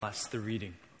Bless the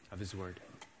reading of his word.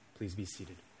 Please be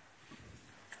seated.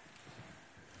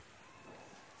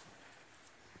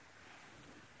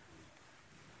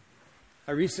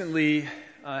 I recently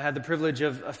had the privilege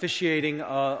of officiating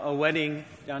a wedding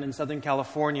down in Southern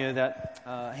California that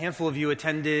a handful of you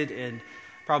attended and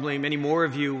probably many more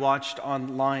of you watched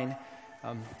online.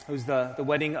 It was the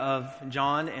wedding of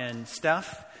John and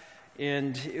Steph,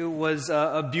 and it was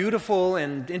a beautiful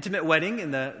and intimate wedding in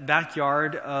the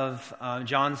backyard of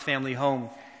John's family home.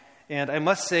 And I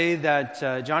must say that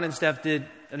John and Steph did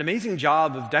an amazing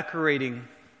job of decorating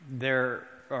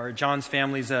John's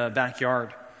family's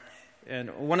backyard.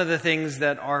 And one of the things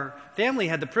that our family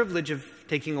had the privilege of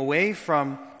taking away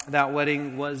from that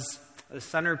wedding was a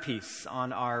centerpiece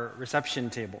on our reception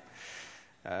table.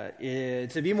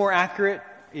 To be more accurate,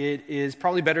 it is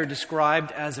probably better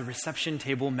described as a reception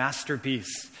table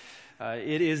masterpiece.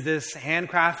 It is this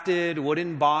handcrafted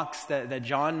wooden box that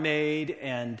John made,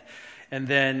 and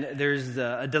then there's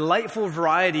a delightful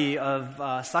variety of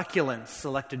succulents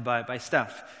selected by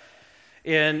Steph.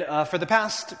 And for the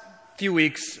past few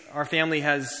weeks, our family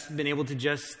has been able to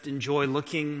just enjoy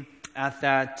looking at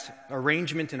that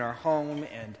arrangement in our home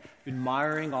and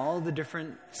admiring all the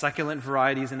different succulent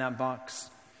varieties in that box.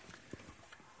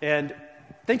 And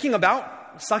thinking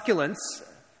about succulents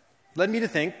led me to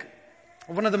think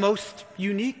of one of the most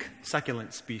unique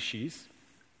succulent species,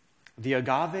 the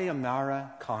Agave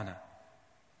Americana.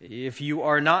 If you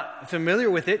are not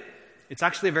familiar with it, it's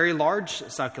actually a very large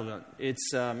succulent.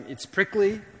 It's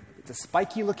prickly. It's a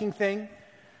spiky-looking thing.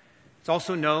 It's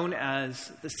also known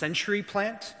as the century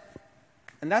plant.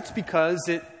 And that's because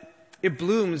it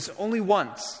blooms only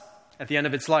once at the end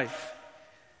of its life.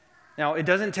 Now, it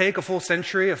doesn't take a full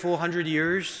century, a full 100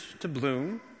 years to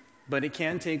bloom, but it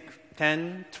can take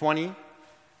 10, 20,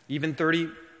 even 30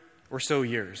 or so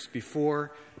years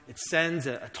before it sends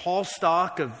a tall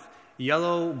stalk of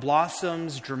yellow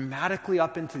blossoms dramatically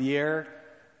up into the air.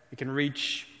 It can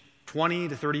reach 20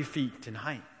 to 30 feet in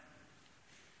height.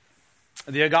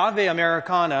 The Agave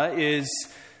Americana is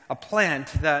a plant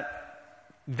that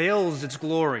veils its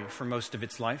glory for most of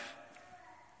its life,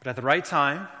 but at the right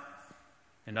time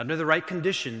and under the right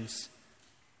conditions,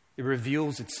 it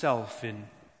reveals itself in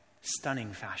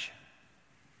stunning fashion.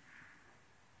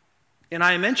 And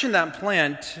I mention that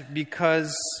plant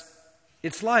because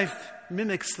its life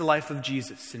mimics the life of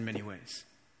Jesus in many ways.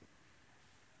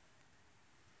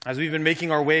 As we've been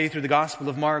making our way through the Gospel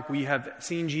of Mark, we have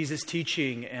seen Jesus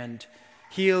teaching and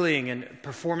healing and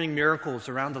performing miracles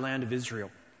around the land of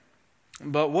Israel.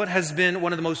 But what has been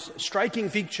one of the most striking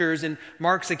features in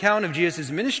Mark's account of Jesus'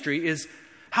 ministry is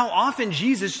how often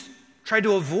Jesus tried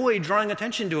to avoid drawing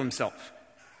attention to himself.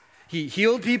 He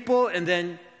healed people and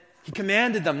then he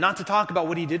commanded them not to talk about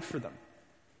what he did for them.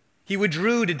 He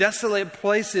withdrew to desolate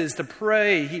places to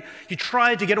pray. He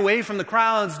tried to get away from the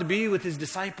crowds to be with his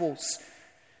disciples.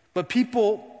 But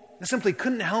people simply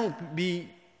couldn't help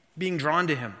being drawn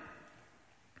to him.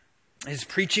 His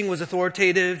preaching was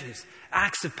authoritative. His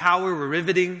acts of power were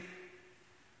riveting.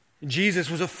 Jesus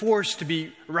was a force to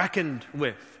be reckoned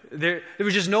with. There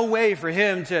was just no way for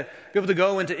him to be able to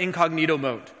go into incognito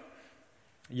mode.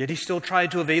 Yet he still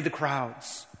tried to evade the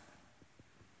crowds.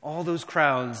 All those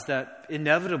crowds that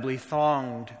inevitably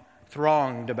thronged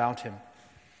about him.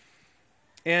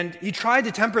 And he tried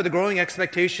to temper the growing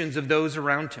expectations of those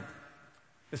around him,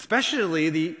 especially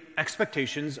the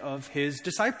expectations of his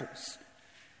disciples.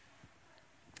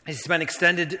 He spent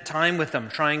extended time with them,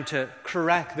 trying to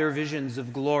correct their visions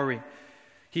of glory.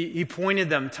 He pointed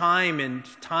them time and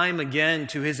time again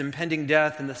to his impending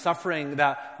death and the suffering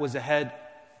that was ahead.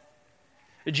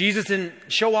 Jesus didn't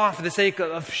show off for the sake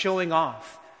of showing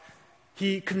off.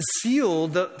 He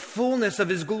concealed the fullness of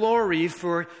his glory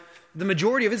for the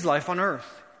majority of his life on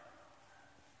earth.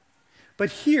 But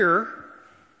here,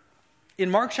 in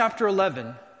Mark chapter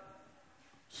 11,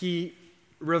 he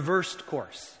reversed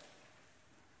course.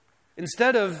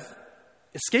 Instead of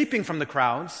escaping from the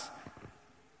crowds,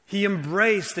 he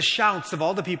embraced the shouts of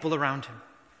all the people around him.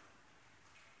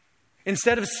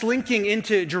 Instead of slinking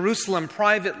into Jerusalem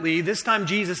privately, this time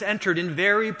Jesus entered in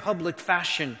very public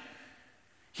fashion.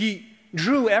 He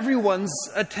drew everyone's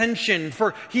attention,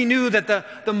 for he knew that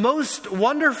the most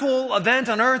wonderful event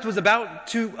on earth was about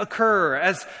to occur.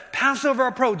 As Passover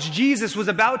approached, Jesus was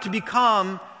about to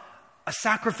become a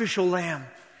sacrificial lamb.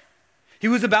 He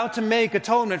was about to make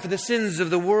atonement for the sins of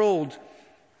the world.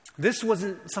 This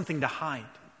wasn't something to hide.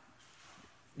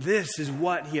 This is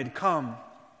what he had come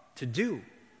to do.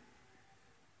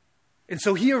 And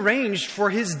so he arranged for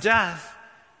his death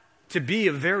to be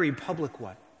a very public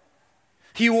one.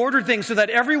 He ordered things so that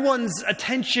everyone's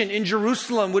attention in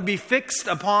Jerusalem would be fixed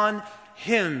upon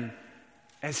him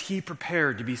as he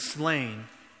prepared to be slain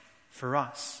for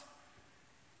us.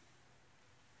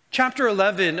 Chapter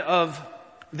 11 of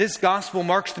this gospel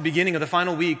marks the beginning of the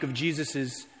final week of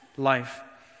Jesus' life.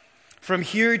 From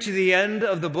here to the end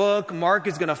of the book, Mark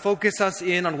is going to focus us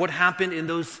in on what happened in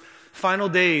those final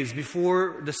days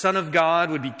before the Son of God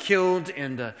would be killed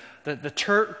and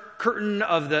the curtain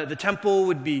of the temple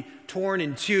would be torn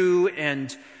in two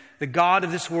and the God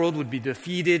of this world would be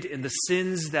defeated and the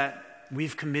sins that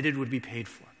we've committed would be paid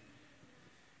for.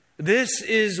 This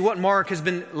is what Mark has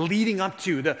been leading up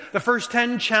to. The first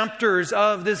 10 chapters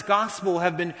of this gospel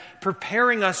have been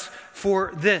preparing us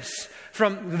for this.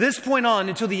 From this point on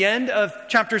until the end of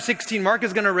chapter 16, Mark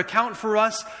is going to recount for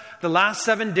us the last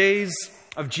 7 days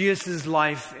of Jesus'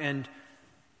 life, and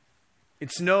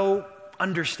it's no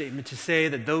understatement to say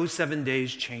that those 7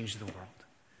 days changed the world.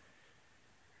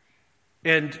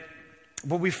 And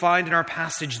what we find in our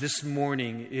passage this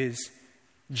morning is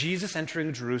Jesus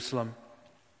entering Jerusalem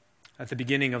at the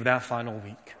beginning of that final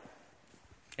week.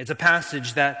 It's a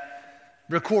passage that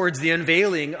records the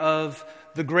unveiling of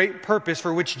the great purpose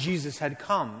for which Jesus had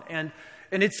come. And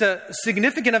it's a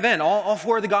significant event. All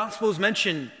four of the Gospels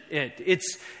mention it.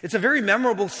 It's a very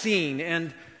memorable scene,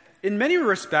 and in many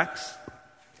respects,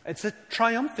 it's a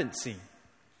triumphant scene.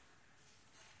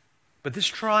 But this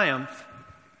triumph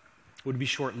would be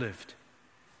short-lived.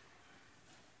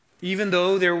 Even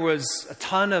though there was a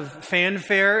ton of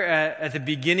fanfare at the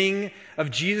beginning of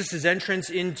Jesus' entrance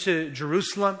into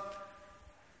Jerusalem,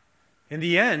 in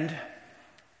the end,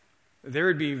 there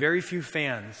would be very few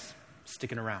fans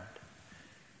sticking around.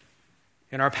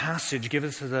 And our passage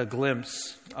gives us a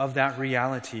glimpse of that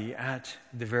reality at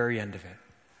the very end of it.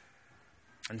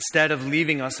 Instead of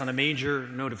leaving us on a major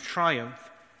note of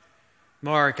triumph,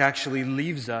 Mark actually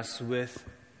leaves us with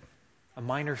a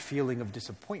minor feeling of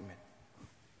disappointment.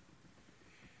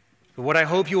 But what I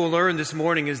hope you will learn this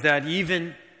morning is that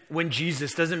even when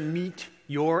Jesus doesn't meet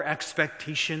your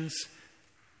expectations,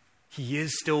 he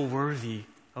is still worthy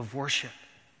of worship.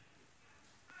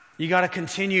 You got to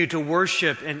continue to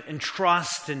worship and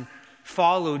trust and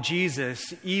follow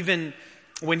Jesus, even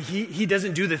when he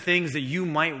doesn't do the things that you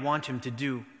might want him to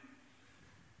do.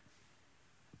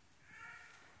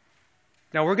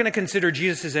 Now, we're going to consider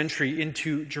Jesus' entry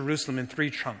into Jerusalem in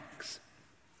 3 chunks.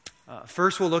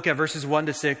 First, we'll look at verses 1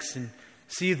 to 6 and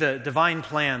see the divine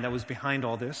plan that was behind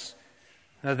all this.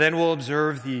 Then we'll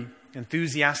observe the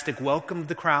enthusiastic welcome of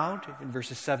the crowd in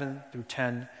verses 7 through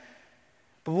 10.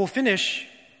 But we'll finish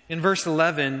in verse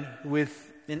 11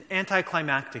 with an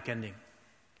anticlimactic ending.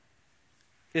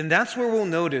 And that's where we'll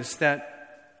notice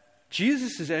that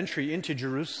Jesus' entry into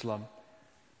Jerusalem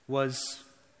was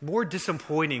more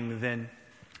disappointing than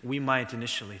we might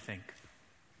initially think.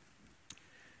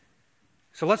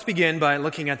 So let's begin by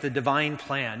looking at the divine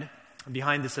plan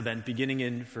behind this event, beginning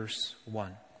in verse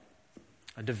 1.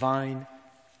 A divine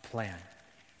plan.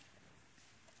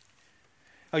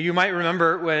 You might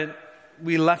remember when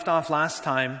we left off last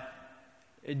time,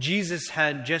 Jesus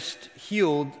had just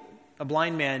healed a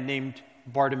blind man named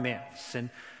Bartimaeus, and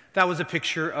that was a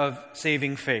picture of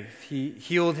saving faith. He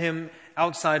healed him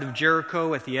outside of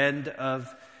Jericho at the end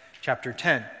of chapter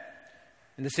 10.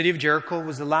 And the city of Jericho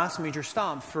was the last major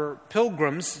stop for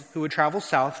pilgrims who would travel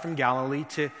south from Galilee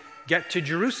to get to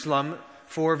Jerusalem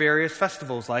for various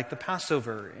festivals like the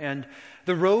Passover. And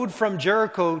the road from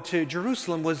Jericho to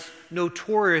Jerusalem was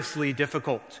notoriously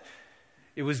difficult.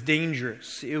 It was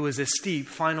dangerous. It was a steep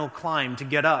final climb to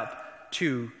get up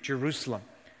to Jerusalem.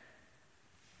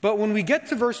 But when we get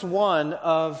to verse 1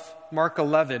 of Mark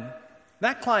 11,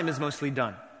 that climb is mostly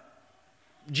done.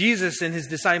 Jesus and his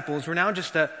disciples were now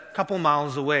just a couple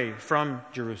miles away from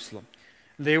Jerusalem.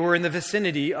 They were in the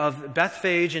vicinity of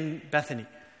Bethphage and Bethany.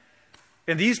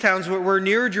 And these towns were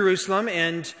near Jerusalem,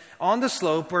 and on the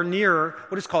slope were near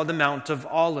what is called the Mount of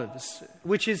Olives,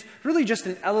 which is really just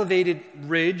an elevated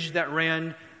ridge that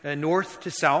ran north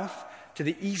to south to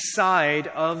the east side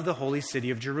of the holy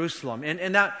city of Jerusalem.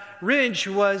 And that ridge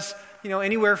was,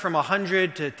 anywhere from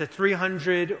 100 to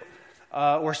 300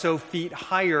 or so feet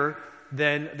higher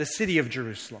than the city of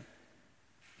Jerusalem.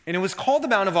 And it was called the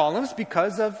Mount of Olives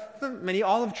because of the many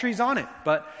olive trees on it.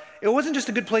 But it wasn't just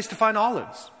a good place to find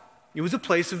olives. It was a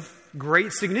place of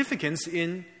great significance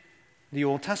in the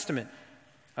Old Testament.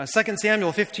 2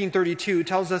 Samuel 15:32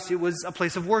 tells us it was a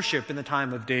place of worship in the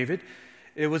time of David.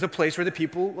 It was a place where the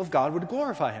people of God would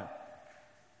glorify him.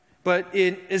 But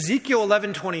in Ezekiel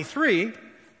 11:23,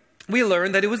 we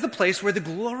learn that it was the place where the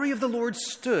glory of the Lord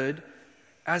stood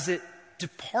as it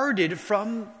departed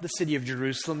from the city of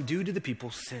Jerusalem due to the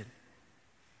people's sin.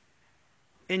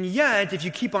 And yet, if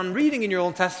you keep on reading in your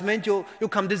Old Testament, you'll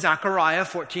come to Zechariah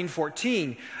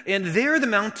 14:14. And there the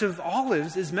Mount of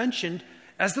Olives is mentioned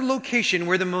as the location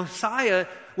where the Messiah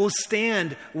will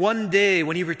stand one day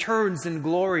when he returns in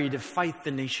glory to fight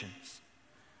the nations.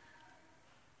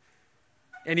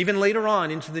 And even later on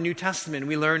into the New Testament,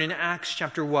 we learn in Acts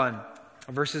chapter 1,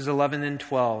 verses 11 and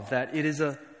 12, that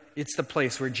it's the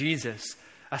place where Jesus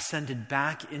ascended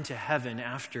back into heaven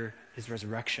after his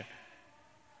resurrection.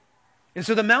 And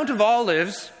so the Mount of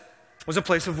Olives was a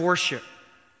place of worship.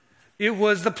 It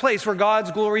was the place where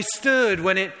God's glory stood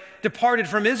when it departed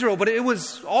from Israel, but it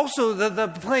was also the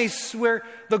place where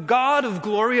the God of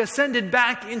glory ascended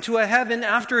back into a heaven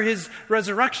after his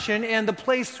resurrection, and the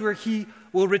place where he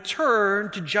will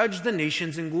return to judge the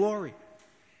nations in glory.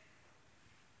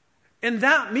 And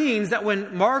that means that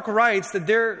when Mark writes that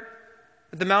they're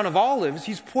at the Mount of Olives,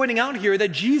 he's pointing out here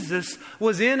that Jesus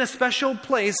was in a special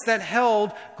place that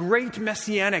held great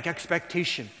messianic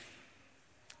expectation.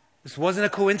 This wasn't a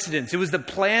coincidence. It was the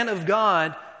plan of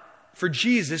God for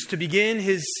Jesus to begin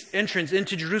his entrance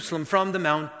into Jerusalem from the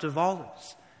Mount of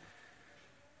Olives.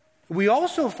 We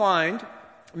also find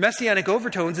messianic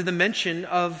overtones in the mention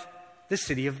of the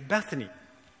city of Bethany.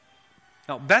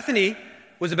 Now, Bethany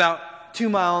was about 2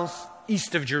 miles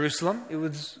east of Jerusalem. It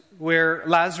was where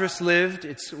Lazarus lived.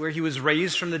 It's where he was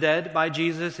raised from the dead by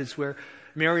Jesus. It's where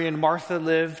Mary and Martha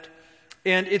lived.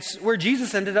 And it's where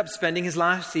Jesus ended up spending his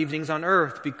last evenings on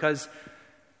earth because,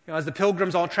 as the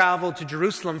pilgrims all traveled to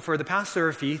Jerusalem for the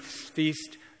Passover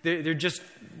feast, there just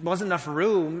wasn't enough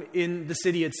room in the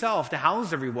city itself to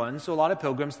house everyone. So a lot of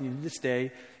pilgrims needed to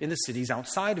stay in the cities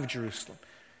outside of Jerusalem.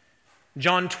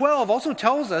 John 12 also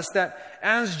tells us that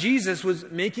as Jesus was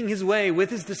making his way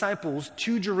with his disciples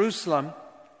to Jerusalem,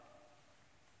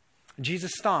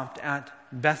 Jesus stopped at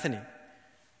Bethany.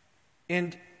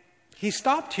 And he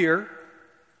stopped here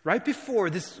right before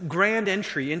this grand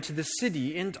entry into the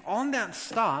city. And on that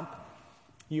stop,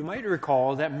 you might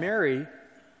recall that Mary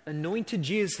anointed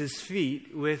Jesus'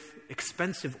 feet with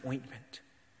expensive ointment.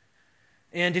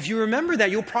 And if you remember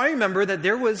that, you'll probably remember that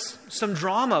there was some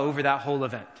drama over that whole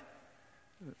event.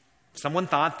 Someone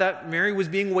thought that Mary was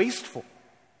being wasteful.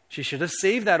 She should have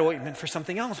saved that ointment for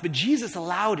something else, but Jesus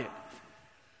allowed it.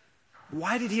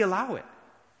 Why did he allow it?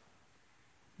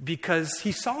 Because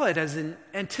he saw it as an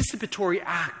anticipatory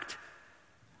act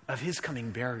of his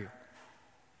coming burial.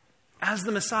 As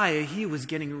the Messiah, he was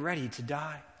getting ready to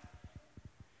die.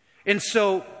 And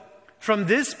so, from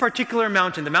this particular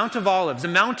mountain, the Mount of Olives, a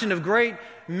mountain of great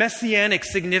messianic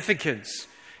significance,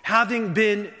 having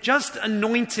been just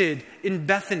anointed in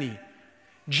Bethany,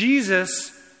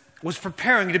 Jesus was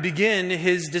preparing to begin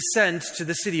his descent to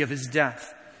the city of his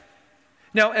death.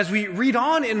 Now, as we read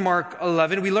on in Mark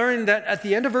 11, we learn that at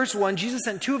the end of verse 1, Jesus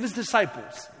sent 2 of his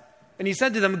disciples, and he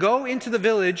said to them, "Go into the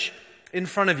village in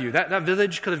front of you." That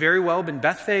village could have very well been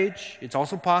Bethphage. It's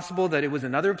also possible that it was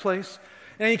another place.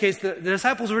 In any case, the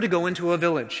disciples were to go into a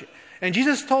village. And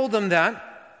Jesus told them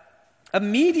that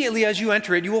immediately as you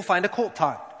enter it, you will find a colt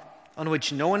tied, on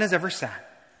which no one has ever sat.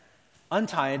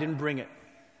 Untie it and bring it.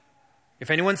 If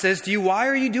anyone says to you, "Why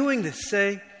are you doing this?"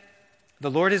 say,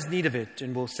 "The Lord has need of it,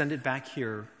 and will send it back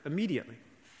here immediately."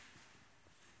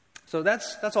 So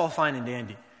that's all fine and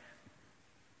dandy.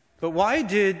 But why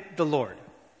did the Lord,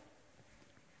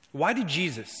 why did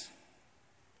Jesus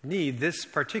need this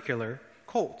particular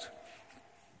colt?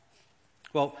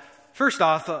 Well, first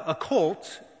off, a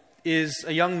colt is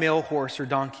a young male horse or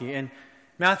donkey. And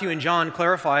Matthew and John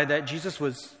clarify that Jesus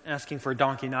was asking for a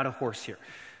donkey, not a horse here.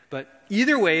 But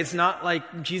either way, it's not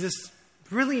like Jesus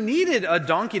really needed a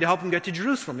donkey to help him get to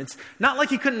Jerusalem. It's not like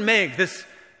he couldn't make this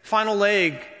final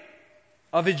leg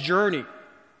of his journey.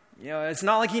 It's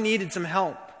not like he needed some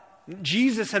help.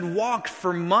 Jesus had walked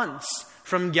for months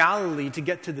from Galilee to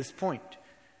get to this point.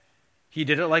 He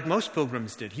did it like most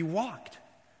pilgrims did. He walked.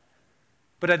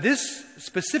 But at this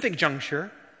specific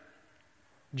juncture,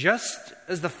 just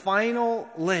as the final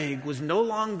leg was no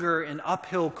longer an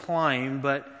uphill climb,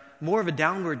 but more of a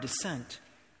downward descent,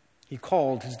 he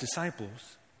called his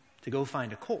disciples to go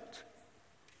find a colt.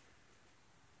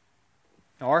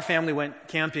 Now, our family went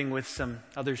camping with some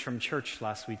others from church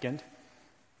last weekend.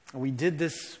 We did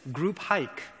this group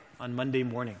hike on Monday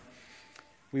morning.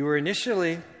 We were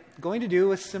initially going to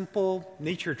do a simple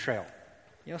nature trail,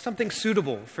 something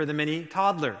suitable for the many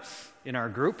toddlers in our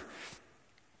group.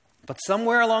 But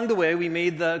somewhere along the way, we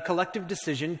made the collective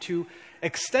decision to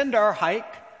extend our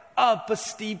hike up a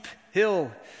steep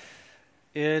hill.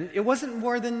 And it wasn't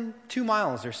more than 2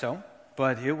 miles or so,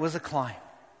 but it was a climb,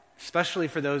 especially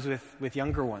for those with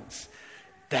younger ones.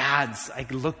 Dads, I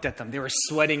looked at them. They were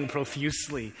sweating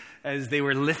profusely as they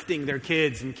were lifting their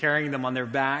kids and carrying them on their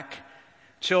back.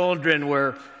 Children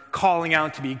were calling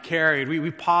out to be carried. We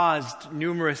paused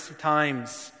numerous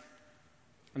times,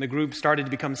 and the group started to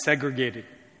become segregated.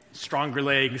 Stronger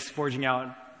legs forging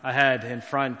out ahead and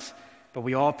front, but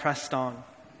we all pressed on.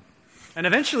 And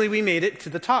eventually we made it to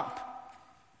the top.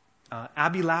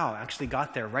 Abby Lau actually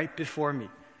got there right before me.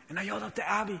 And I yelled up to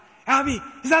Abby, "Abby,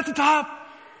 is that the top?"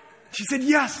 She said,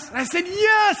 "Yes." And I said,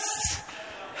 "Yes!"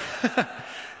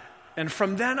 And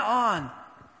from then on,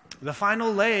 the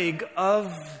final leg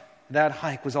of that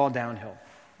hike was all downhill.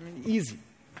 I mean, easy.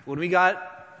 When we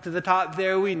got to the top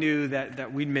there, we knew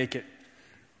that we'd make it.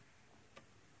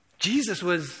 Jesus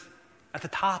was at the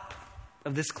top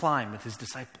of this climb with his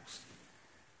disciples.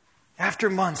 After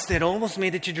months, they had almost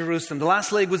made it to Jerusalem. The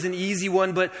last leg was an easy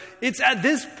one, but it's at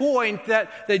this point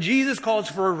that Jesus calls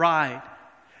for a ride.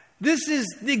 This is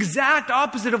the exact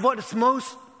opposite of what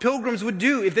most pilgrims would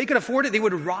do. If they could afford it, they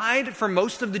would ride for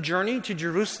most of the journey to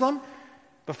Jerusalem.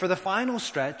 But for the final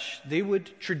stretch, they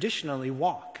would traditionally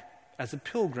walk as a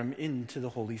pilgrim into the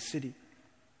holy city.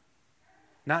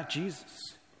 Not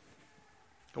Jesus.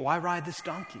 But why ride this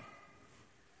donkey?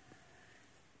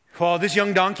 Well, this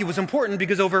young donkey was important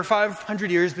because over 500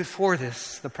 years before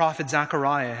this, the prophet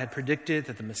Zechariah had predicted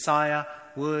that the Messiah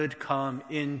would come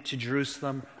into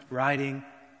Jerusalem riding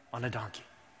on a donkey.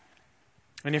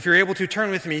 And if you're able to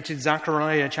turn with me to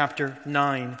Zechariah chapter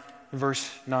 9,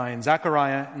 verse 9.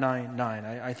 Zechariah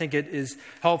 9:9. I think it is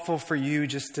helpful for you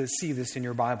just to see this in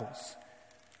your Bibles.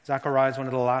 Zechariah is one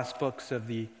of the last books of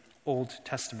the Old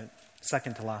Testament,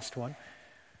 second to last one.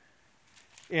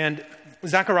 And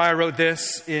Zechariah wrote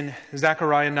this in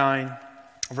Zechariah 9,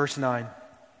 verse 9.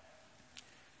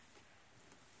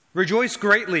 "Rejoice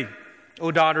greatly,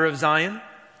 O daughter of Zion.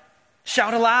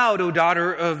 Shout aloud, O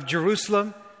daughter of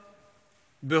Jerusalem.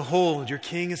 Behold, your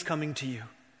king is coming to you.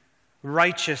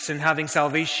 Righteous and having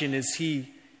salvation is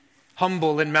he,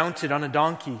 humble and mounted on a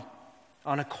donkey,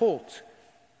 on a colt,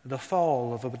 the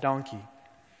foal of a donkey."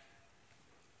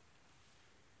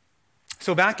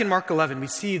 So back in Mark 11, we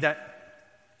see that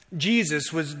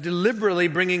Jesus was deliberately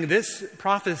bringing this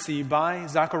prophecy by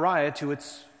Zechariah to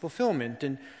its fulfillment.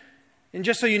 And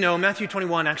just so you know, Matthew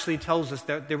 21 actually tells us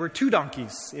that there were two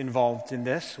donkeys involved in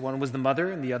this. One was the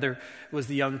mother and the other was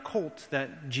the young colt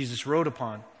that Jesus rode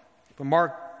upon. But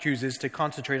Mark chooses to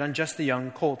concentrate on just the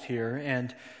young colt here.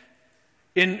 And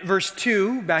in verse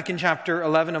 2, back in chapter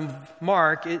 11 of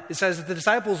Mark, it says that the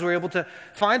disciples were able to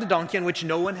find a donkey on which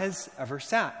no one has ever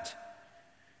sat.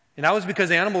 And that was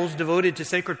because animals devoted to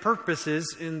sacred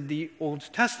purposes in the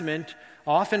Old Testament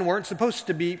often weren't supposed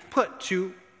to be put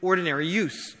to ordinary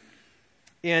use.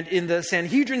 And in the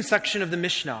Sanhedrin section of the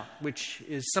Mishnah, which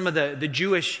is some of the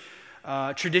Jewish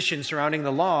tradition surrounding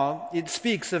the law, it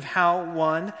speaks of how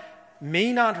one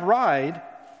may not ride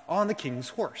on the king's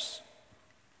horse.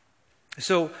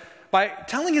 So by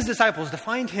telling his disciples to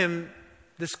find him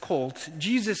this colt,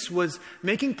 Jesus was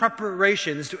making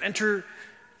preparations to enter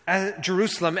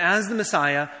Jerusalem as the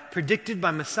Messiah, predicted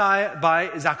by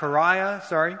Zechariah,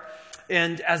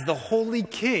 and as the holy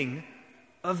king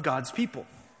of God's people.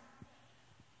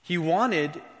 He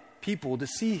wanted people to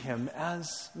see him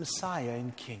as Messiah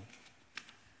and King.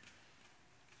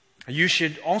 You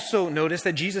should also notice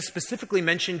that Jesus specifically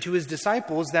mentioned to his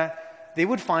disciples that they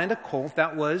would find a colt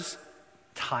that was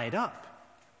tied up.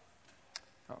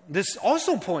 This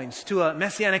also points to a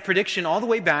messianic prediction all the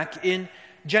way back in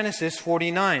Genesis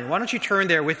 49. Why don't you turn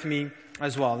there with me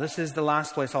as well? This is the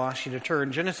last place I'll ask you to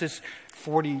turn. Genesis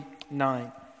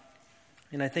 49.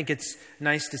 And I think it's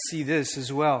nice to see this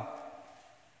as well.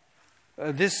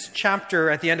 This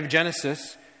chapter at the end of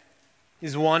Genesis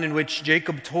is one in which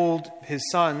Jacob told his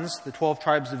sons, the 12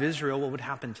 tribes of Israel, what would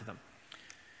happen to them.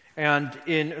 And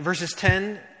in verses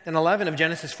 10 and 11 of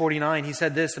Genesis 49, he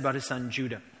said this about his son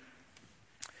Judah.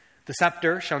 "The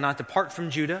scepter shall not depart from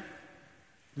Judah,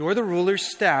 nor the ruler's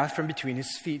staff from between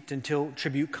his feet, until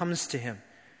tribute comes to him.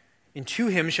 And to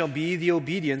him shall be the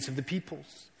obedience of the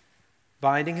peoples,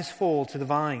 binding his foal to the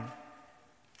vine,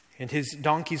 and his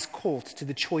donkey's colt to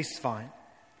the choice vine.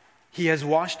 He has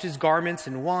washed his garments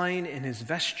in wine, and his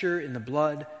vesture in the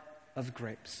blood of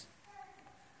grapes."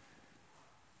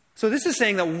 So this is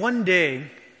saying that one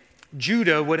day,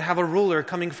 Judah would have a ruler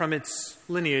coming from its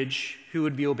lineage who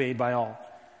would be obeyed by all.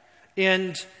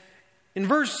 And in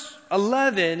verse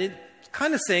 11, it's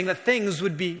kind of saying that things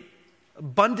would be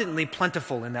abundantly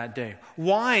plentiful in that day.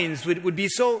 Wines would be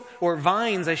so, or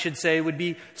vines, I should say, would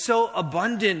be so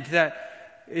abundant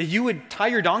that you would tie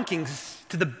your donkeys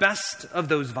to the best of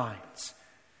those vines.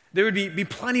 There would be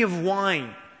plenty of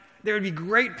wine. There would be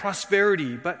great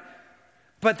prosperity. But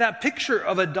But that picture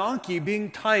of a donkey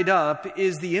being tied up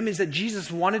is the image that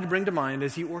Jesus wanted to bring to mind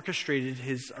as he orchestrated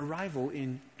his arrival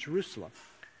in Jerusalem.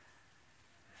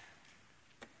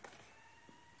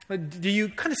 Do you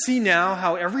kind of see now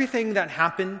how everything that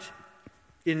happened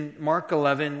in Mark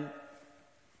 11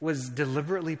 was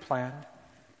deliberately planned?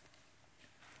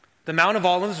 The Mount of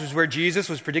Olives was where Jesus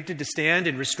was predicted to stand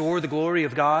and restore the glory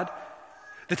of God.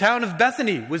 The town of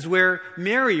Bethany was where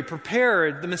Mary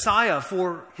prepared the Messiah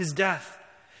for his death.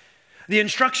 The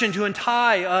instruction to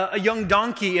untie a young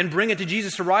donkey and bring it to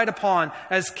Jesus to ride upon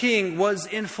as king was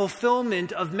in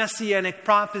fulfillment of messianic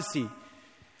prophecy.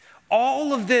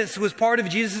 All of this was part of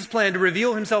Jesus' plan to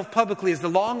reveal himself publicly as the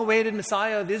long-awaited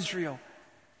Messiah of Israel.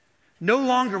 No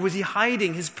longer was he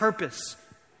hiding his purpose.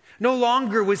 No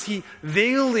longer was he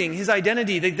veiling his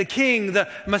identity. The king, the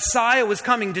Messiah, was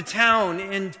coming to town,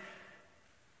 and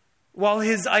while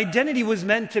his identity was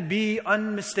meant to be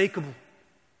unmistakable,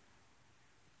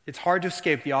 it's hard to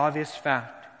escape the obvious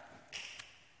fact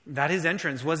that his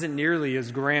entrance wasn't nearly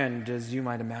as grand as you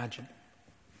might imagine.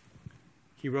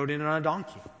 He rode in on a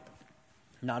donkey,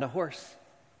 not a horse.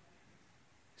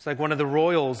 It's like one of the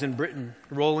royals in Britain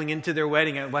rolling into their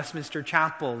wedding at Westminster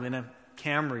Chapel in a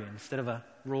Camry instead of a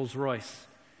Rolls Royce.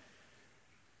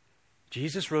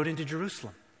 Jesus rode into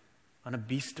Jerusalem on a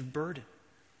beast of burden.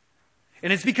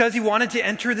 And it's because he wanted to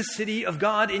enter the city of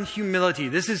God in humility.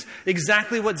 This is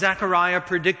exactly what Zechariah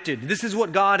predicted. This is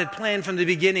what God had planned from the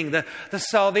beginning. The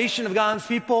salvation of God's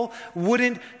people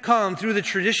wouldn't come through the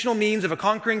traditional means of a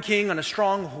conquering king on a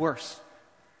strong horse.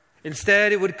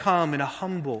 Instead, it would come in a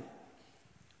humble,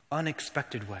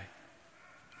 unexpected way.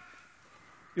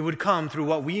 It would come through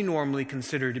what we normally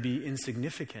consider to be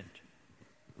insignificant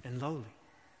and lowly.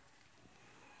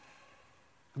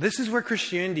 This is where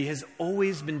Christianity has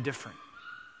always been different.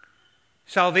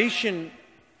 Salvation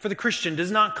for the Christian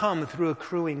does not come through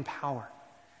accruing power.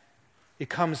 It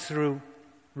comes through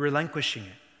relinquishing it.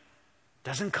 It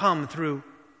doesn't come through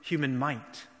human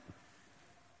might.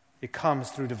 It comes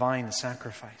through divine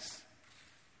sacrifice.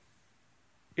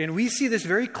 And we see this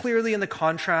very clearly in the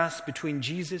contrast between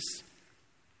Jesus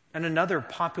and another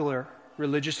popular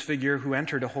religious figure who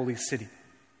entered a holy city.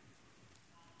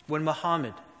 When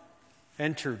Muhammad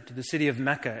entered the city of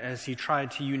Mecca as he tried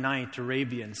to unite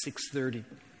Arabia in 630,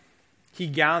 he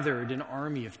gathered an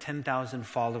army of 10,000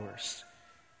 followers.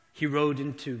 He rode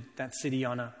into that city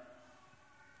on a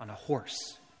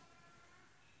horse.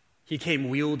 He came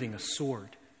wielding a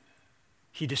sword.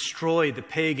 He destroyed the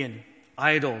pagan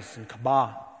idols in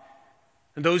Kaaba.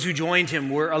 And those who joined him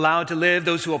were allowed to live.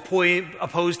 Those who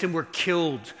opposed him were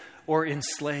killed or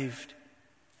enslaved.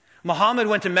 Muhammad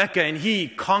went to Mecca and he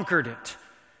conquered it.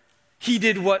 He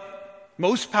did what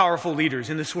most powerful leaders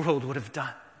in this world would have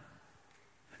done.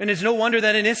 And it's no wonder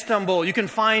that in Istanbul you can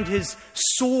find his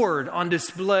sword on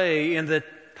display in the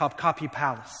Topkapi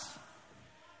Palace.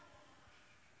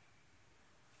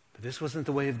 But this wasn't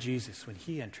the way of Jesus when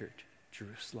he entered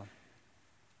Jerusalem.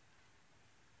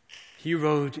 He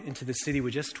rode into the city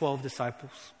with just 12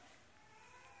 disciples.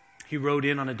 He rode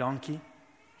in on a donkey.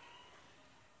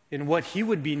 And what he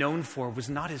would be known for was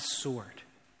not his sword.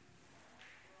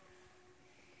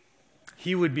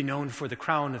 He would be known for the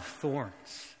crown of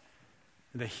thorns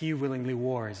that he willingly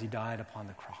wore as he died upon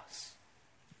the cross.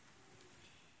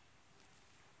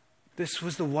 This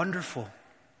was the wonderful,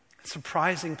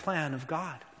 surprising plan of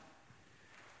God.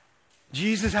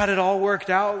 Jesus had it all worked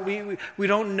out. We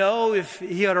don't know if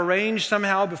he had arranged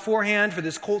somehow beforehand for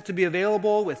this colt to be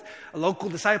available with a local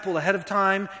disciple ahead of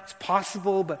time. It's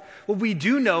possible, but what we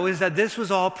do know is that this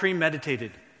was all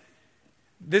premeditated.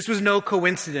 This was no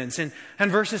coincidence. And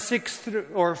verses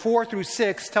 4 through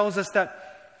 6 tells us that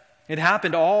it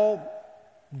happened all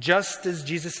just as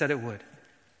Jesus said it would.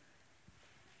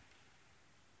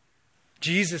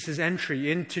 Jesus' entry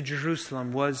into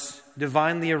Jerusalem was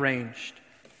divinely arranged.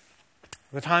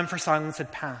 The time for silence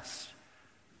had passed.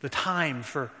 The time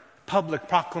for public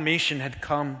proclamation had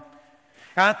come.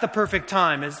 At the perfect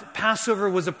time, as Passover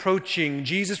was approaching,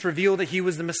 Jesus revealed that he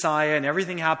was the Messiah, and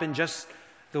everything happened just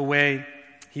the way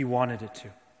he wanted it to.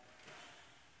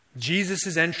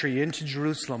 Jesus' entry into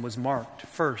Jerusalem was marked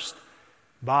first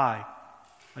by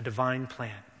a divine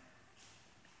plan.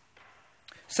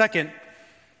 Second,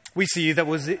 we see that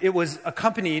it was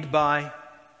accompanied by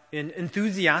an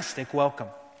enthusiastic welcome.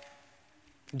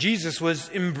 Jesus was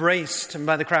embraced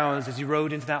by the crowds as he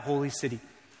rode into that holy city.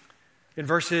 In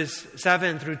verses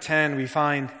 7 through 10, we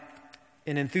find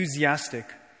an enthusiastic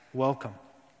welcome.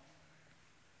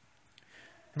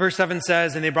 Verse 7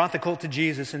 says, "And they brought the colt to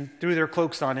Jesus and threw their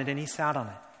cloaks on it, and he sat on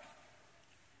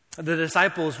it." The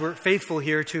disciples were faithful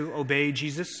here to obey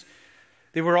Jesus.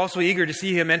 They were also eager to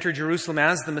see him enter Jerusalem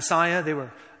as the Messiah. They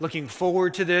were looking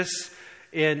forward to this,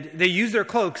 and they used their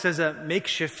cloaks as a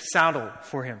makeshift saddle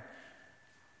for him.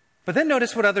 But then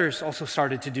notice what others also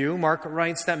started to do. Mark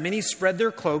writes that many spread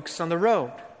their cloaks on the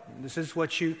road. This is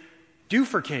what you do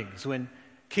for kings. When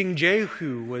King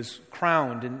Jehu was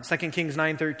crowned in 2 Kings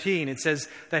 9:13, it says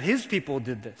that his people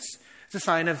did this. It's a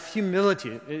sign of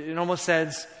humility. It almost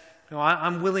says,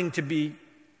 I'm willing to be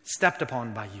stepped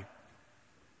upon by you.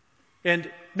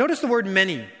 And notice the word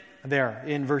many there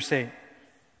in verse 8.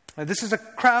 This is a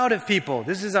crowd of people.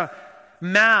 This is a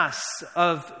mass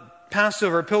of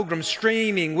Passover pilgrims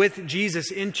streaming with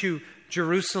Jesus into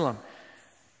Jerusalem.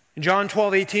 John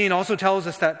 12:18 also tells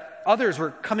us that others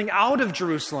were coming out of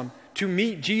Jerusalem to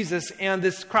meet Jesus and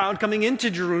this crowd coming into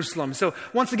Jerusalem. So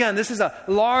once again, this is a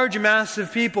large mass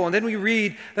of people. And then we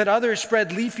read that others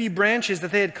spread leafy branches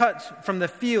that they had cut from the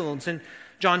fields. And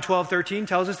John 12:13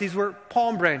 tells us these were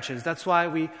palm branches. That's why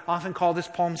we often call this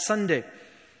Palm Sunday.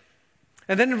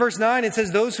 And then in verse 9 it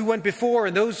says, those who went before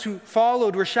and those who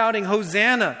followed were shouting,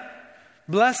 Hosanna!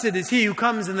 Blessed is he who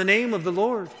comes in the name of the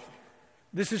Lord.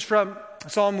 This is from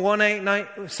Psalm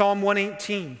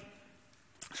 118.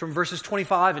 It's from verses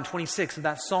 25 and 26 of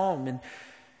that psalm.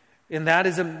 And that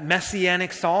is a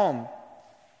messianic psalm.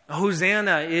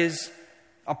 Hosanna is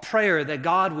a prayer that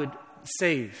God would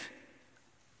save.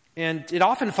 And it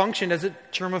often functioned as a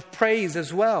term of praise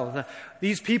as well.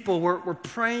 These people were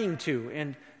praying to,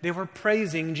 and they were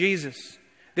praising Jesus.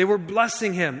 They were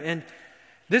blessing him. And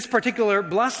this particular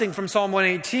blessing from Psalm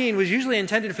 118 was usually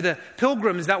intended for the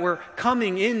pilgrims that were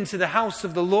coming into the house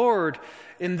of the Lord.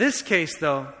 In this case,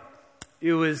 though,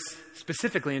 it was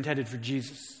specifically intended for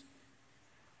Jesus.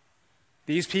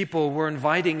 These people were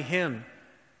inviting him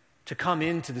to come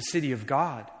into the city of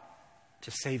God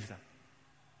to save them.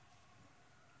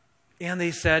 And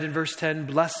they said in verse 10,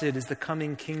 blessed is the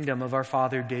coming kingdom of our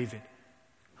father David.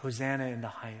 Hosanna in the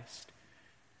highest.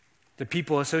 The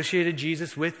people associated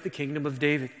Jesus with the kingdom of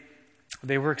David.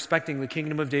 They were expecting the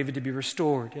kingdom of David to be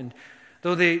restored. And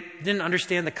though they didn't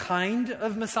understand the kind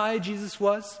of Messiah Jesus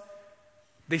was,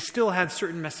 they still had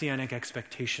certain messianic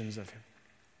expectations of him.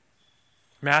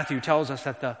 Matthew tells us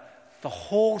that the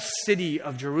whole city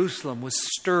of Jerusalem was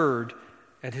stirred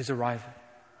at his arrival.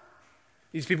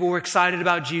 These people were excited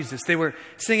about Jesus. They were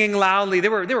singing loudly. They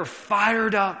were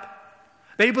fired up.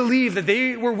 They believed that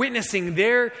they were witnessing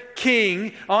their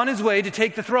king on his way to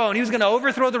take the throne. He was going to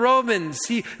overthrow the Romans.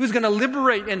 He was going to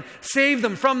liberate and save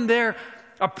them from their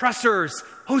oppressors.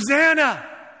 Hosanna!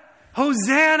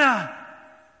 Hosanna!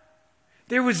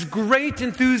 There was great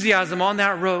enthusiasm on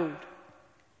that road.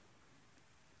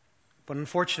 But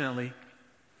unfortunately,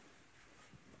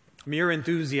 mere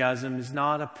enthusiasm is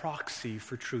not a proxy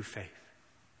for true faith.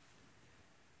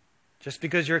 Just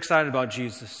because you're excited about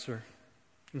Jesus or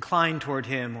inclined toward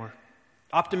him or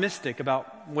optimistic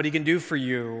about what he can do for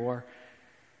you or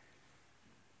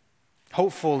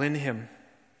hopeful in him,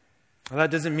 well,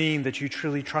 that doesn't mean that you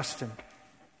truly trust him.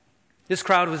 This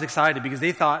crowd was excited because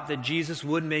they thought that Jesus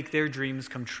would make their dreams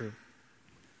come true.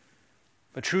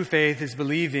 But true faith is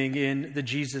believing in the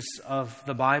Jesus of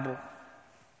the Bible,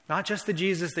 not just the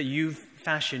Jesus that you've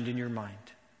fashioned in your mind.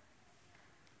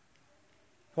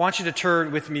 I want you to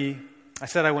turn with me. I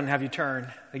said I wouldn't have you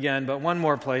turn again, but one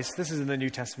more place. This is in the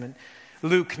New Testament.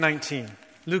 Luke 19.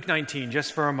 Luke 19,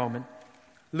 just for a moment.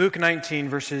 Luke 19,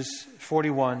 verses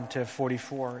 41 to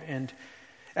 44. And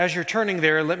as you're turning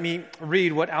there, let me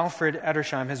read what Alfred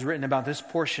Edersheim has written about this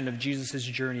portion of Jesus'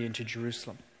 journey into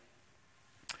Jerusalem.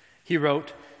 He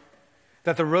wrote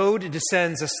that the road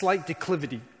descends a slight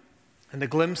declivity, and the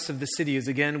glimpse of the city is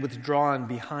again withdrawn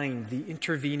behind the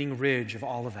intervening ridge of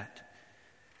Olivet.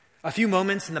 A few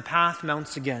moments and the path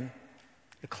mounts again.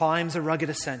 It climbs a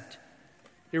rugged ascent.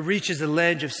 It reaches a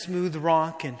ledge of smooth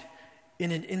rock, and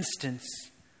in an instant,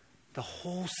 the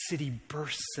whole city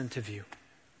bursts into view.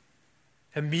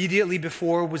 Immediately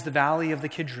before was the valley of the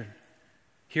Kidron,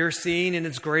 here seen in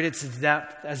its greatest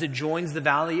depth as it joins the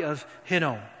valley of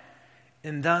Hinnom,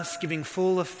 and thus giving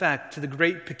full effect to the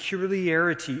great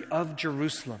peculiarity of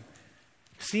Jerusalem,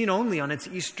 seen only on its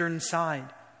eastern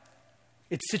side.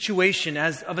 Its situation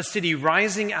as of a city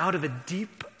rising out of a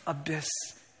deep abyss.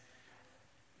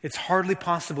 It's hardly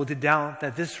possible to doubt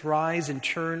that this rise and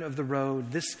turn of the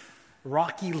road, this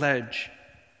rocky ledge,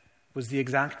 was the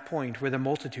exact point where the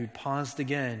multitude paused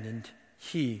again, and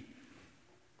he,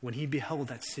 when he beheld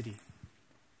that city,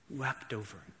 wept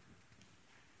over it.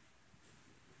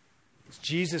 As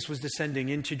Jesus was descending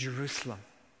into Jerusalem,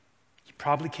 he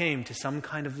probably came to some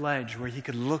kind of ledge where he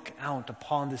could look out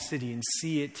upon the city and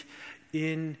see it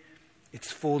in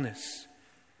its fullness.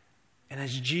 And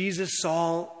as Jesus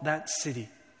saw that city,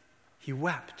 he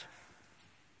wept.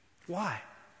 Why?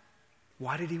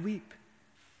 Why did he weep?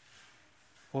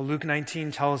 Well, Luke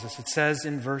 19 tells us. It says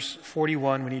in verse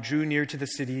 41, when he drew near to the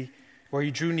city, or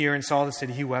he drew near and saw the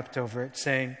city, he wept over it,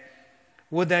 saying,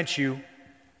 would that you,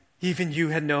 even you,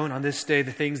 had known on this day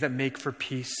the things that make for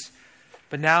peace.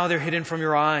 But now they're hidden from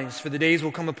your eyes. For the days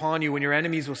will come upon you when your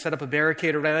enemies will set up a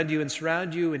barricade around you and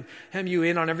surround you and hem you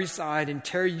in on every side and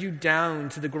tear you down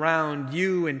to the ground,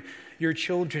 you and your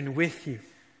children with you.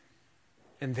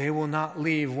 And they will not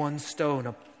leave one stone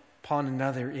upon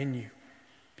another in you,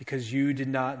 because you did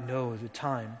not know the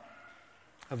time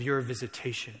of your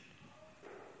visitation.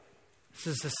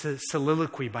 This is a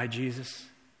soliloquy by Jesus.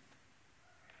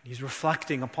 He's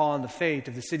reflecting upon the fate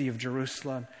of the city of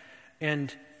Jerusalem.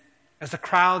 And as the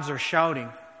crowds are shouting,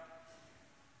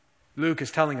 Luke is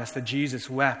telling us that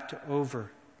Jesus wept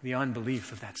over the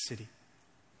unbelief of that city.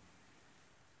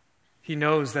 He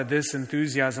knows that this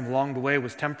enthusiasm along the way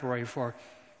was temporary for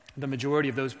the majority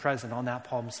of those present on that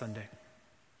Palm Sunday,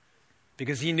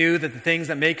 because he knew that the things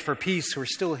that make for peace were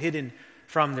still hidden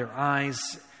from their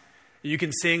eyes. You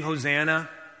can sing Hosanna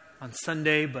on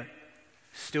Sunday, but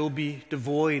still be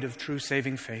devoid of true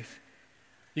saving faith.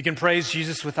 You can praise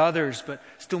Jesus with others, but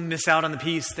still miss out on the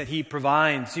peace that he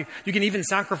provides. You can even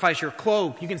sacrifice your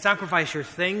cloak. You can sacrifice your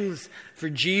things for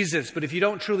Jesus. But if you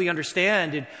don't truly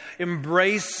understand and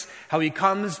embrace how he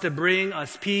comes to bring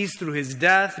us peace through his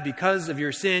death because of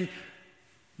your sin,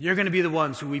 you're going to be the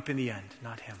ones who weep in the end,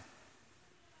 not him.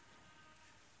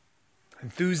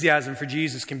 Enthusiasm for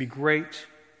Jesus can be great,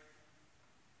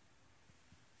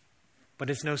 but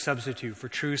it's no substitute for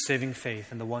true saving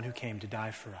faith in the one who came to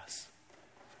die for us.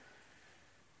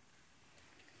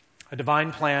 A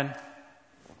divine plan,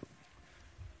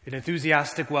 an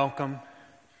enthusiastic welcome,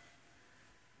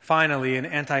 finally an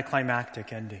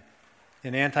anticlimactic ending.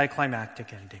 An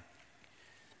anticlimactic ending.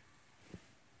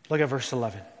 Look at verse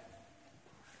 11.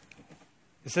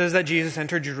 It says that Jesus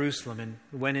entered Jerusalem and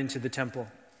went into the temple.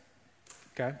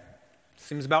 Okay?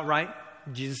 Seems about right.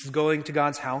 Jesus is going to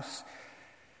God's house.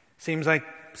 Seems like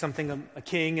something a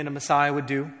king and a Messiah would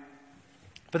do.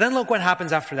 But then look what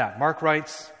happens after that. Mark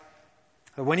writes,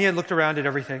 when he had looked around at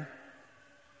everything,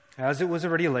 as it was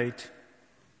already late,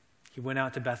 he went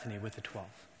out to Bethany with the 12.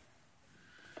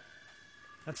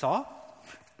 That's all?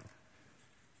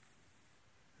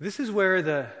 This is where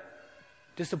the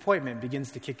disappointment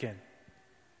begins to kick in.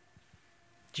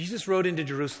 Jesus rode into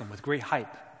Jerusalem with great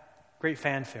hype, great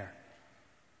fanfare.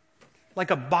 Like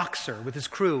a boxer with his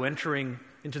crew entering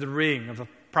into the ring of a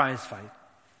prize fight.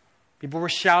 People were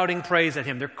shouting praise at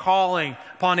him. They're calling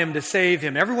upon him to save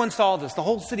him. Everyone saw this. The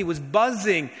whole city was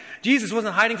buzzing. Jesus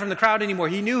wasn't hiding from the crowd anymore.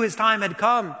 He knew his time had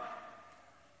come.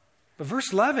 But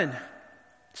verse 11,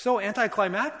 so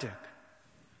anticlimactic.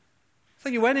 It's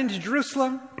like he went into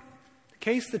Jerusalem,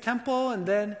 cased the temple, and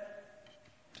then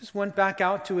just went back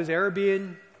out to his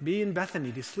Airbnb in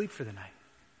Bethany to sleep for the night.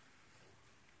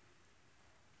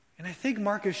 And I think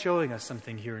Mark is showing us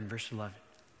something here in verse 11.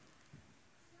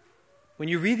 When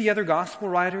you read the other gospel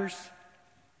writers,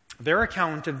 their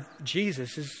account of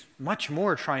Jesus is much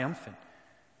more triumphant.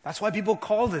 That's why people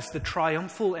call this the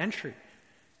triumphal entry.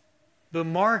 But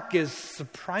Mark is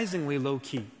surprisingly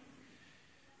low-key.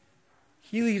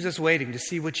 He leaves us waiting to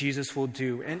see what Jesus will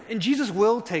do. And Jesus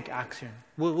will take action.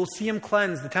 We'll see him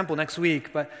cleanse the temple next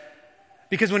week. But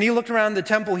because when he looked around the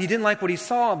temple, he didn't like what he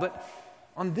saw. But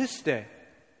on this day,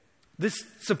 this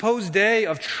supposed day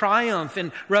of triumph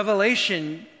and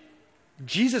revelation,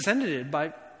 Jesus ended it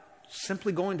by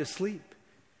simply going to sleep,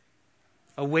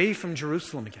 away from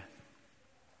Jerusalem again,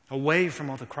 away from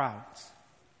all the crowds.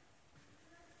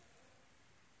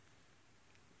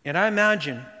 And I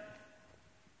imagine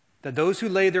that those who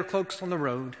laid their cloaks on the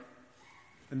road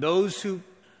and those who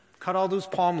cut all those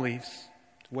palm leaves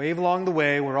to wave along the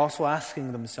way were also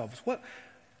asking themselves, what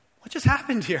just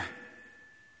happened here?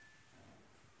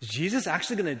 Is Jesus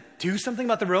actually going to do something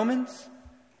about the Romans?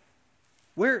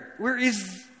 When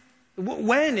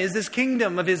is this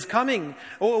kingdom of his coming?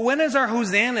 When is our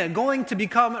Hosanna going to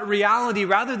become a reality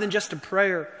rather than just a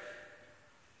prayer?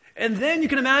 And then you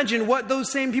can imagine what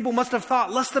those same people must have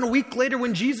thought less than a week later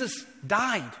when Jesus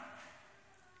died.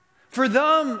 For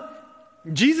them,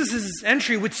 Jesus'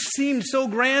 entry, which seemed so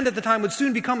grand at the time, would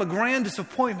soon become a grand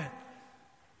disappointment.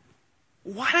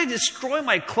 Why did I destroy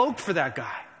my cloak for that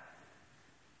guy?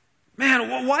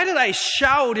 Man, why did I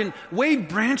shout and wave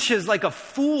branches like a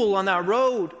fool on that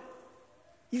road?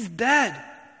 He's dead.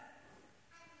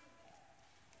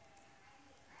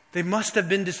 They must have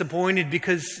been disappointed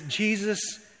because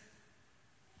Jesus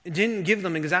didn't give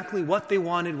them exactly what they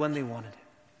wanted when they wanted it.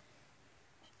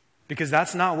 Because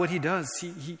that's not what he does.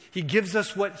 He gives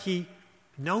us what he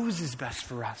knows is best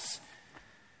for us,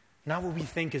 not what we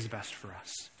think is best for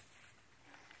us.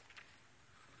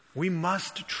 We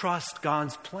must trust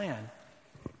God's plan,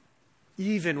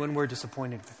 even when we're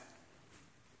disappointed with it.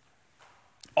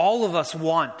 All of us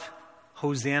want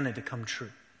Hosanna to come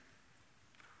true.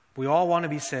 We all want to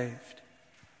be saved.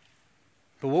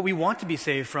 But what we want to be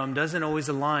saved from doesn't always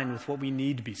align with what we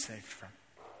need to be saved from.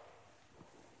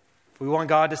 We want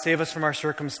God to save us from our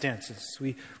circumstances.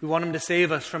 We want Him to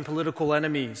save us from political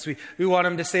enemies. We want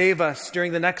Him to save us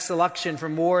during the next election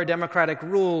from more democratic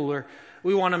rule, or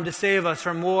we want Him to save us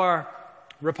from more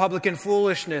Republican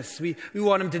foolishness. We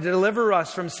want Him to deliver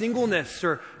us from singleness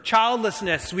or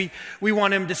childlessness. We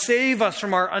want Him to save us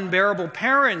from our unbearable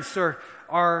parents or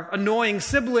our annoying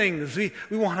siblings. We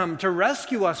want Him to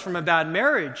rescue us from a bad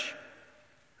marriage.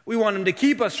 We want Him to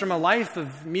keep us from a life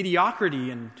of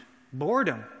mediocrity and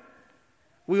boredom.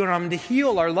 We want Him to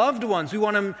heal our loved ones. We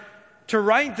want Him to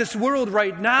right this world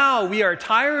right now. We are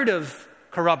tired of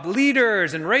corrupt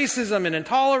leaders and racism and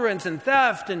intolerance and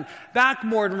theft and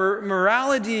backward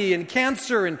morality and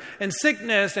cancer and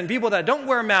sickness and people that don't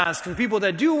wear masks and people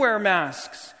that do wear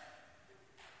masks.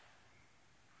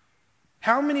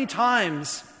 How many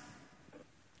times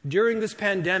during this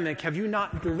pandemic have you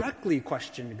not directly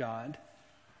questioned God,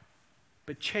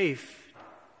 but chafed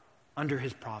under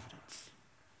His providence?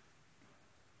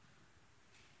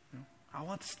 I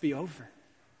want this to be over.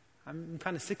 I'm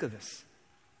kind of sick of this.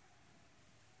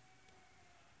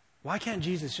 Why can't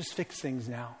Jesus just fix things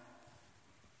now?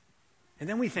 And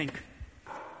then we think,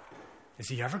 is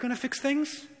He ever going to fix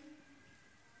things?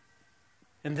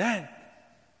 And then,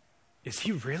 is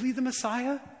He really the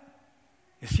Messiah?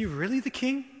 Is He really the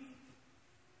King?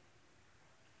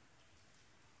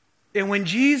 And when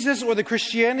Jesus or the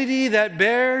Christianity that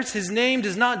bears His name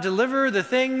does not deliver the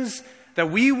things that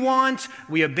we want,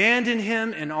 we abandon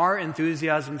Him and our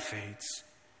enthusiasm fades.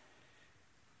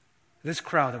 This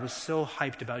crowd that was so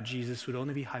hyped about Jesus would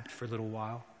only be hyped for a little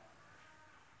while.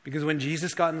 Because when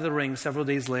Jesus got into the ring several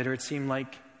days later, it seemed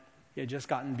like he had just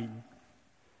gotten beaten.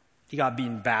 He got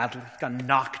beaten badly. He got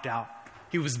knocked out.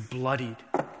 He was bloodied.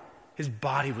 His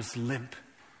body was limp.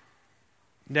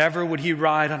 Never would he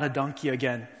ride on a donkey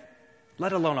again,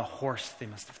 let alone a horse, they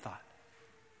must have thought.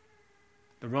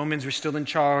 The Romans were still in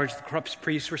charge. The corrupt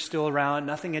priests were still around.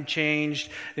 Nothing had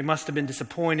changed. They must have been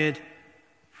disappointed.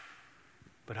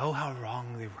 But oh, how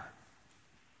wrong they were.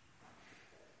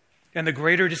 And the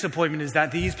greater disappointment is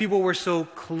that these people were so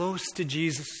close to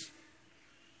Jesus.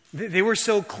 They were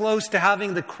so close to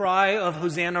having the cry of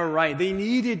Hosanna right. They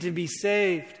needed to be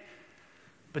saved,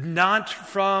 but not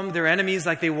from their enemies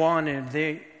like they wanted.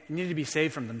 They needed to be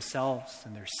saved from themselves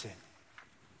and their sin.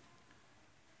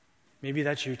 Maybe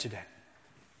that's you today.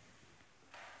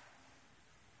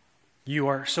 You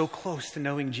are so close to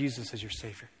knowing Jesus as your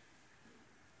Savior.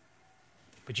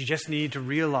 But you just need to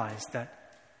realize that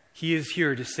He is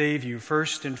here to save you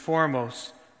first and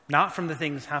foremost, not from the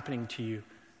things happening to you,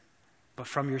 but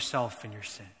from yourself and your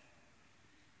sin.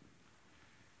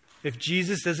 If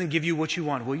Jesus doesn't give you what you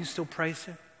want, will you still praise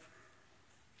Him?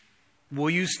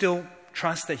 Will you still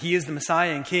trust that He is the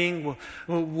Messiah and King?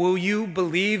 Will you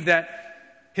believe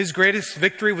that His greatest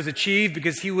victory was achieved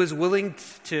because He was willing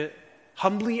to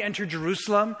humbly enter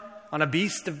Jerusalem on a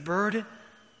beast of burden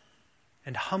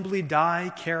and humbly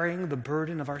die carrying the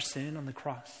burden of our sin on the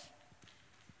cross?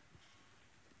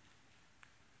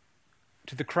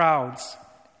 To the crowds,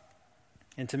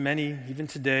 and to many, even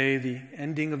today, the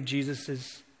ending of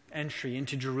Jesus' entry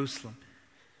into Jerusalem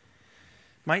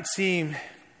might seem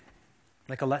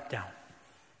like a letdown.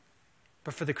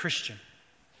 But for the Christian,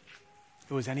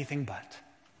 it was anything but.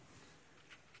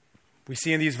 We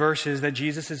see in these verses that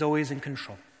Jesus is always in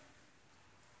control.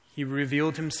 He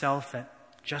revealed Himself at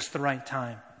just the right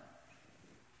time.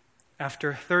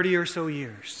 After 30 or so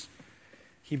years,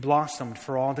 He blossomed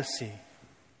for all to see,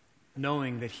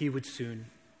 knowing that He would soon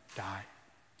die.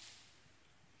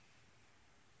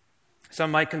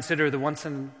 Some might consider the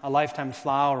once-in-a-lifetime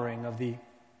flowering of the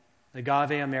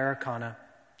Agave Americana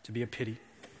to be a pity.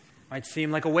 It might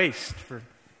seem like a waste for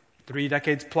 3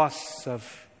 decades plus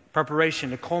of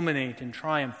preparation to culminate in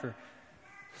triumph for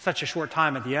such a short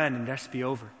time at the end and just be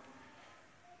over.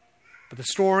 But the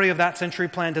story of that century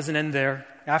plant doesn't end there.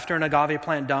 After an agave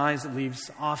plant dies, it leaves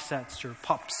offsets or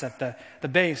pups at the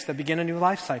base that begin a new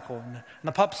life cycle. And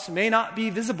the pups may not be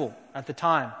visible at the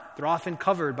time. They're often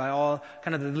covered by all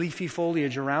kind of the leafy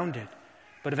foliage around it.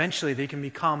 But eventually they can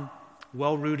become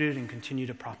well-rooted and continue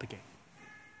to propagate.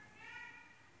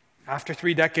 After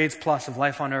 3 decades plus of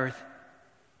life on earth,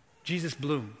 Jesus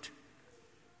bloomed.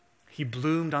 He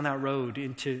bloomed on that road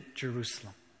into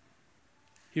Jerusalem.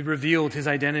 He revealed his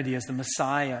identity as the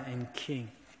Messiah and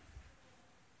King.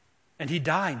 And he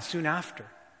died soon after.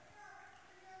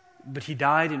 But he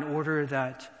died in order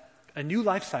that a new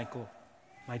life cycle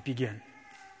might begin.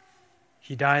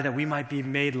 He died that we might be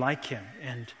made like him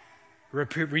and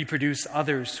reproduce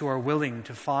others who are willing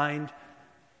to find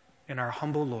in our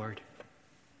humble Lord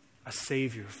a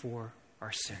Savior for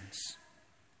our sins.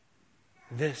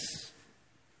 This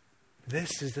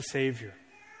is the Savior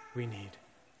we need.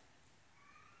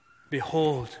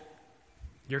 Behold,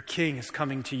 your King is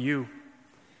coming to you.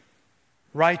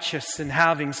 Righteous and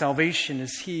having salvation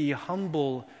is he,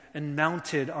 humble and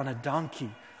mounted on a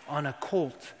donkey, on a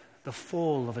colt, the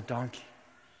foal of a donkey.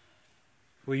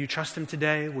 Will you trust him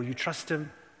today? Will you trust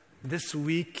him this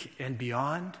week and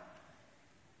beyond?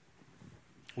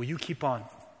 Will you keep on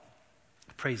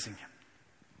praising him?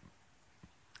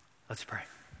 Let's pray.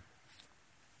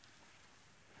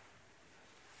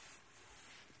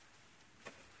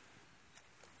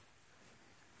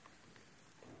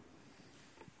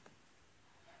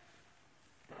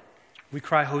 We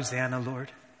cry, Hosanna,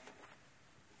 Lord.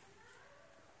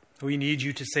 We need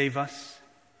you to save us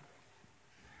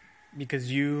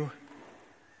because you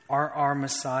are our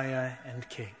Messiah and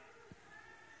King.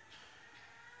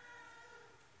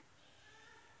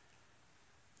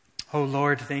 Oh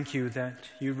Lord, thank you that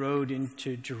you rode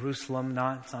into Jerusalem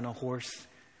not on a horse,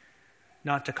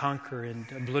 not to conquer and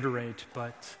obliterate,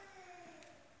 but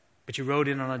you rode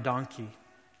in on a donkey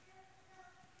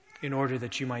in order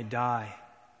that you might die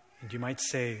and you might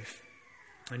save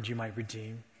and you might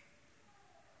redeem.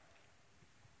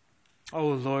 Oh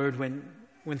Lord,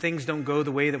 when things don't go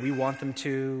the way that we want them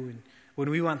to, and when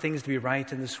we want things to be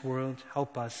right in this world,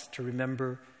 help us to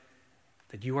remember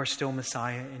that you are still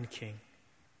Messiah and King.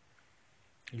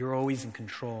 You're always in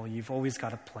control. You've always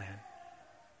got a plan.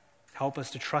 Help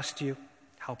us to trust you.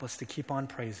 Help us to keep on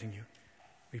praising you.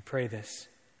 We pray this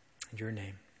in your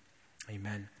name.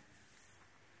 Amen.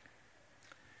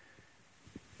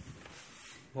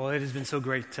 Well, it has been so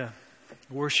great to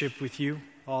worship with you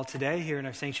all today here in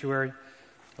our sanctuary.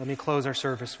 Let me close our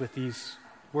service with these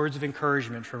words of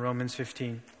encouragement from Romans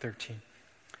 15:13.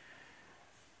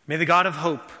 May the God of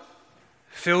hope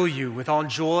fill you with all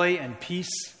joy and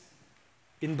peace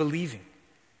in believing,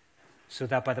 so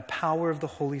that by the power of the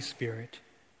Holy Spirit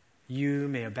you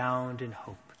may abound in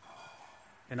hope.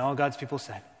 And all God's people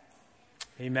said,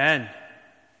 Amen.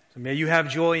 So may you have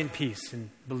joy and peace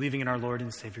in believing in our Lord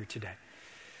and Savior today.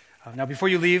 Now before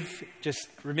you leave, just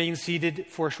remain seated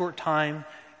for a short time,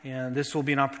 and this will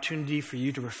be an opportunity for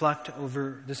you to reflect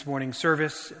over this morning's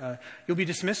service. You'll be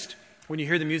dismissed when you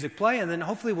hear the music play, and then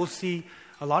hopefully we'll see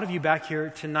a lot of you back here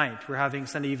tonight. We're having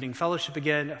Sunday evening fellowship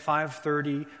again at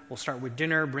 5:30. We'll start with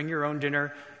dinner. Bring your own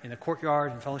dinner in the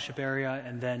courtyard and fellowship area,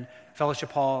 and then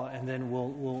fellowship hall, and then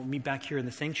we'll meet back here in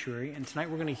the sanctuary. And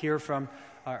tonight we're going to hear from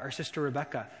our sister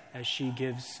Rebecca as she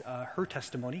gives her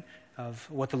testimony of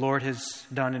what the Lord has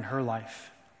done in her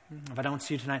life. If I don't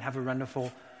see you tonight, have a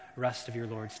wonderful rest of your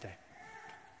Lord's Day.